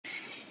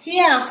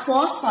Here are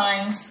 4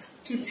 signs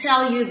to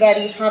tell you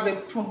that you have a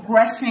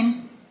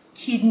progressing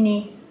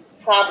kidney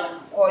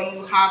problem or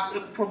you have a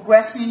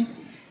progressing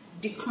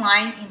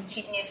decline in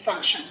kidney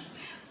function.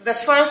 The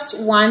first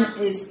one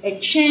is a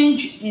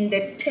change in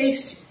the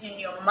taste in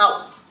your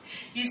mouth.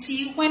 You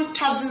see, when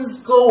toxins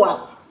go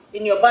up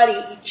in your body,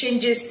 it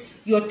changes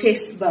your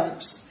taste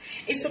buds.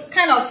 It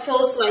kind of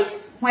feels like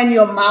when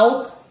your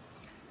mouth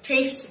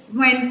tastes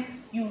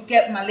when you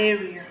get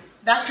malaria,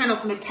 that kind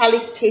of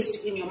metallic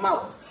taste in your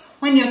mouth.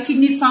 When your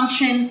kidney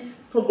function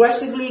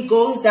progressively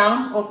goes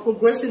down or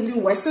progressively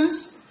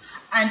worsens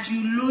and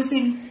you're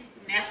losing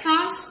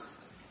nephrons,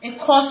 it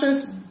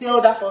causes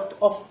buildup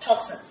of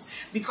toxins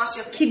because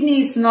your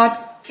kidney is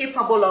not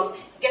capable of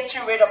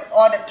getting rid of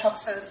all the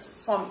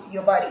toxins from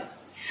your body.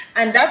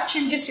 And that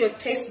changes your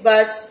taste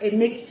buds and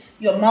make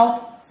your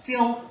mouth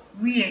feel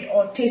weird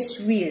or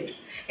taste weird.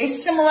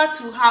 It's similar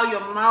to how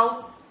your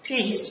mouth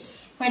tastes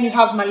when you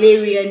have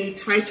malaria and you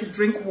try to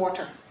drink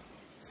water.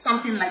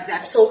 Something like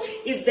that. So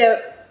if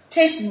the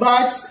taste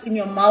buds in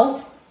your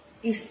mouth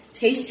is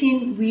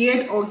tasting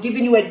weird or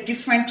giving you a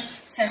different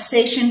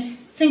sensation,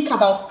 think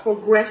about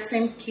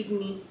progressing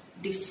kidney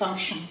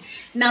dysfunction.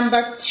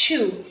 Number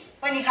 2,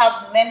 when you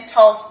have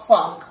mental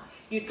fog,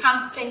 you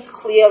can't think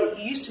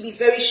clearly. You used to be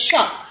very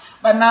sharp,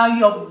 but now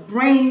your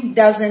brain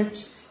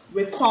doesn't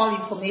recall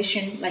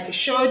information like it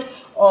should,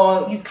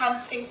 or you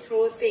can't think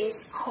through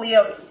things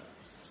clearly.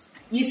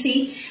 You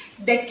see,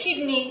 the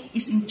kidney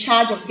is in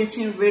charge of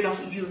getting rid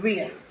of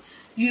urea.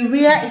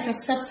 Urea is a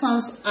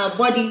substance our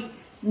body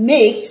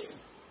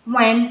makes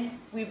when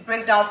we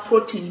break down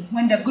protein.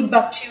 When the good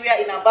bacteria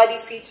in our body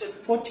feeds on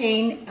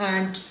protein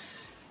and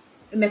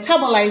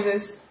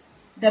metabolizes,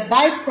 the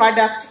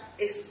byproduct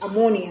is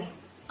ammonia.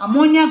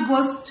 Ammonia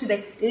goes to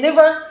the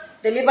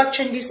liver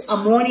changes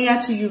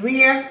ammonia to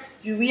urea,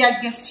 urea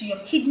gets to your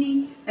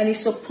kidney, and is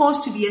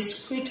supposed to be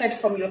excreted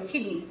from your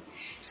kidney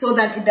so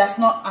that it does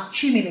not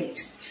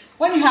accumulate.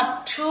 When you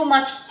have too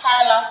much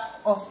pileup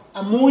of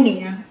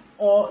ammonia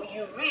or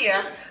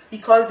urea,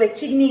 because the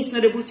kidney is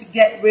not able to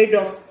get rid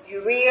of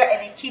urea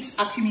and it keeps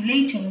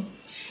accumulating,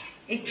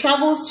 it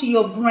travels to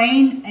your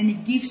brain and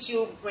it gives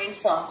you brain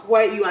fog,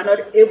 where you are not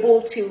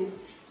able to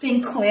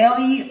think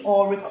clearly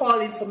or recall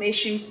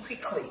information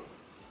quickly.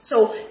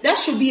 So that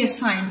should be a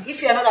sign.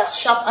 If you are not as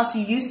sharp as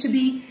you used to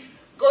be,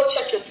 go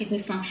check your kidney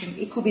function.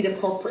 It could be the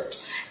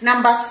culprit.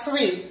 Number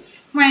 3,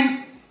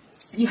 when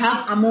you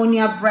have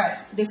ammonia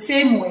breath, the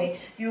same way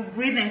you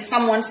breathe and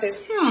someone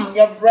says,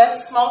 your breath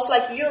smells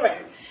like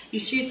urine, you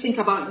should think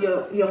about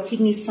your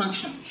kidney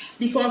function.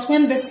 Because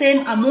when the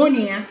same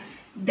ammonia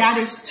that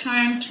is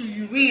turned to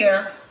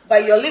urea by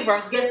your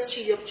liver gets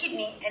to your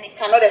kidney and it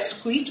cannot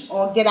excrete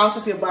or get out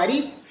of your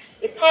body,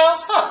 it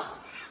piles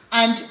up.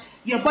 And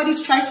your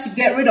body tries to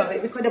get rid of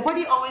it because the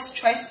body always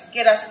tries to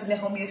get us in a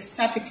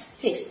homeostatic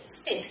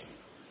state.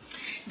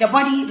 The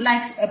body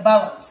likes a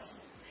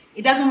balance.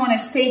 It doesn't want a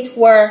state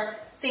where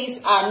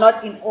things are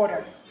not in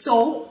order.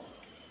 So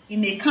it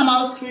may come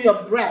out through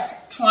your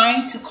breath,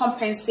 trying to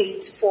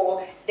compensate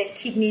for the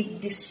kidney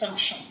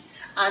dysfunction.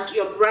 And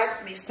your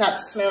breath may start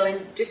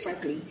smelling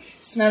differently,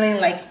 smelling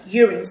like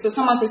urine. So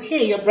someone says,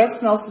 hey, your breath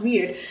smells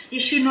weird. You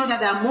should know that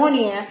the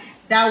ammonia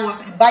that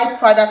was a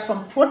byproduct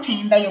from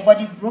protein that your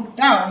body broke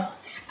down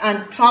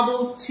and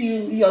traveled to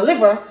your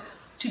liver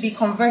to be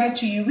converted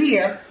to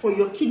urea for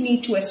your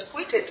kidney to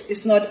excrete it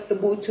is not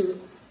able to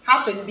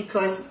happen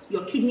because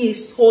your kidney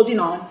is holding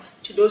on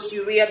to those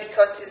urea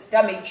because it's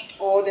damaged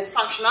or the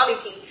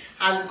functionality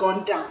has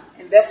gone down.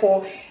 And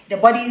therefore, the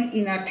body,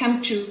 in an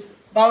attempt to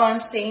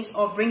balance things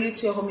or bring it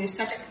to a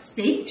homeostatic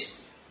state,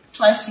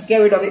 tries to get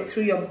rid of it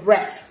through your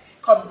breath.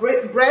 Because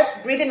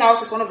breathing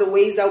out is one of the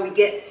ways that we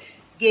get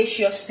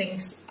gaseous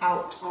things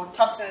out, or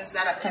toxins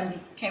that can be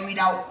carried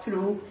out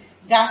through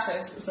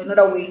gases is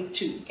another way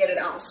to get it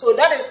out. So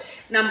that is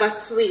number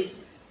 3,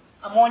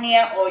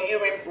 ammonia or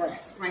urine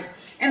breath, right?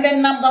 And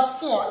then number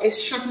 4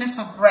 is shortness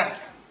of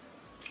breath.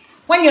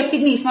 When your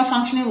kidney is not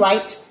functioning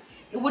right,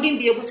 it wouldn't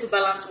be able to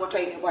balance water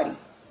in your body.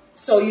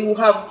 So you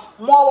have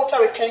more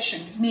water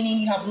retention, meaning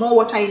you have more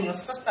water in your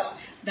system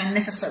than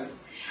necessary.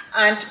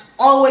 And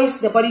always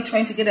the body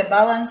trying to get a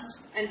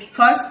balance, and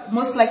because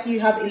most likely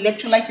you have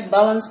electrolyte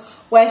imbalance,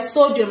 where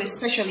sodium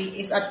especially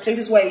is at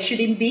places where it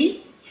shouldn't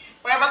be.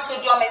 Wherever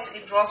sodium is,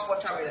 it draws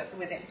water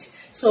with it.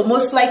 So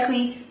most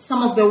likely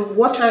some of the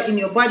water in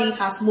your body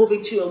has moved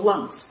into your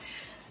lungs,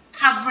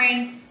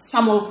 covering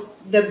some of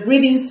the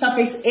breathing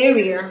surface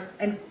area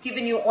and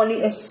giving you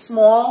only a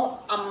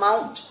small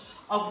amount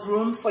of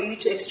room for you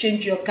to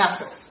exchange your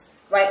gases,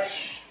 right?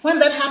 When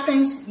that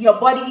happens, your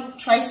body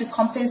tries to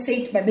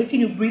compensate by making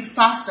you breathe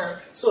faster.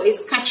 So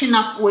it's catching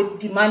up with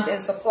demand and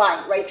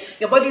supply, right?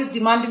 Your body is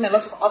demanding a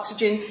lot of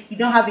oxygen. You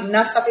don't have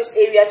enough surface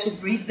area to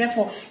breathe.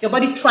 Therefore, your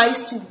body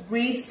tries to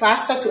breathe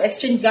faster, to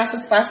exchange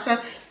gases faster,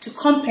 to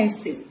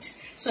compensate.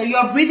 So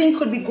your breathing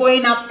could be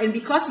going up, and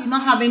because you're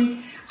not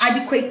having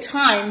adequate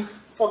time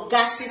for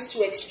gases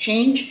to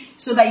exchange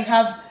so that you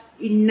have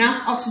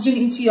enough oxygen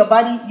into your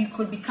body, you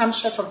could become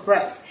short of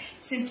breath.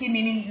 simply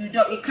meaning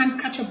you can't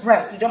catch a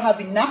breath. You don't have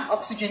enough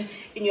oxygen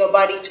in your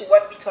body to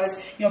work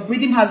because your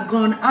breathing has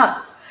gone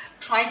up,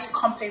 trying to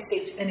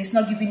compensate, and it's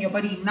not giving your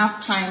body enough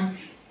time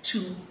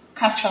to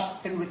catch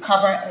up and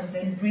recover and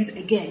then breathe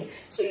again.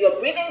 So your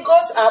breathing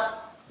goes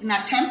up in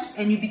attempt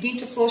and you begin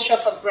to fall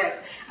short of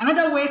breath.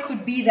 Another way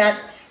could be that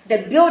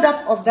the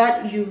buildup of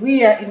that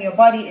urea in your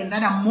body and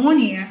that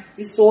ammonia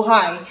is so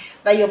high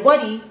that your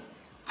body,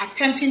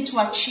 attempting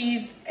to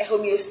achieve a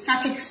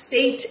homeostatic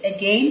state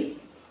again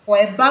or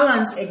a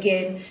balance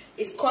again,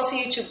 is causing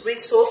you to breathe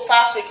so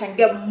fast so you can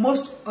get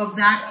most of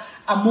that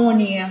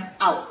ammonia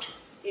out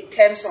in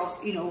terms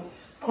of, you know,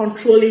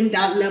 controlling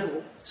that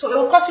level. So it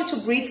will cause you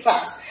to breathe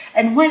fast.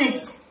 And when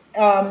it's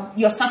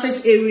your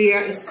surface area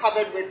is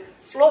covered with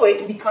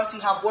fluid because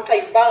you have water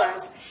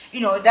imbalance, you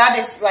know, that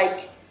is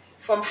like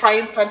from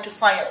frying pan to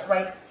fire,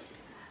 right?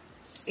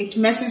 It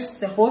messes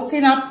the whole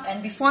thing up,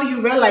 and before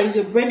you realize,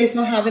 your brain is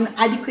not having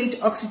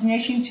adequate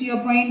oxygenation to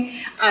your brain,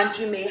 and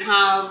you may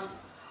have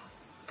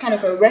kind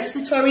of a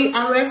respiratory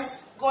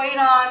arrest going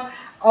on,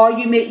 or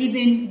you may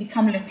even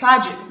become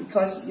lethargic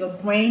because your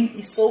brain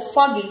is so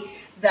foggy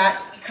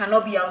that you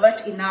cannot be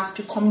alert enough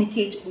to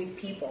communicate with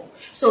people.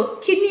 So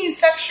kidney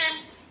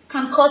infection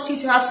can cause you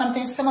to have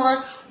something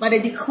similar, but a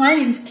decline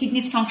in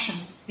kidney function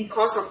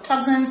because of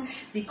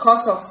toxins,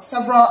 because of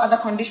several other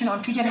conditions,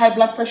 untreated high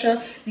blood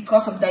pressure,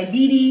 because of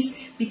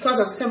diabetes, because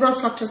of several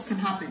factors can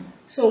happen.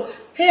 So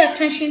pay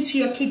attention to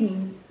your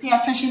kidney, pay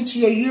attention to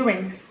your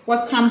urine,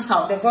 what comes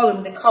out, the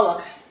volume, the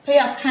color. Pay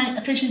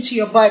attention to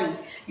your body,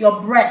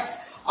 your breath.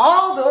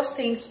 All those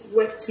things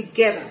work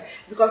together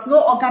because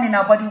no organ in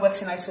our body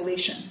works in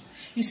isolation.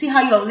 You see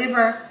how your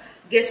liver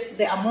gets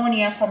the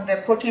ammonia from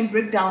the protein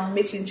breakdown,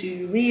 mixed into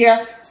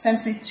urea,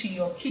 sends it to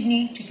your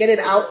kidney to get it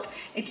out.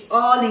 It's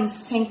all in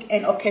sync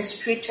and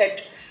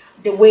orchestrated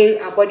the way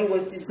our body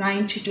was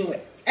designed to do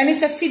it. And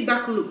it's a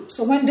feedback loop.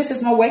 So when this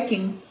is not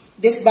working,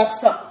 this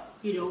backs up,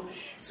 you know.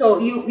 So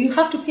you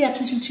have to pay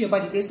attention to your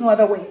body. There's no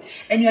other way.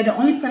 And you're the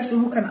only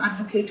person who can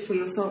advocate for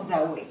yourself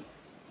that way.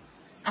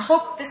 I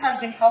hope this has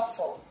been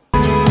helpful.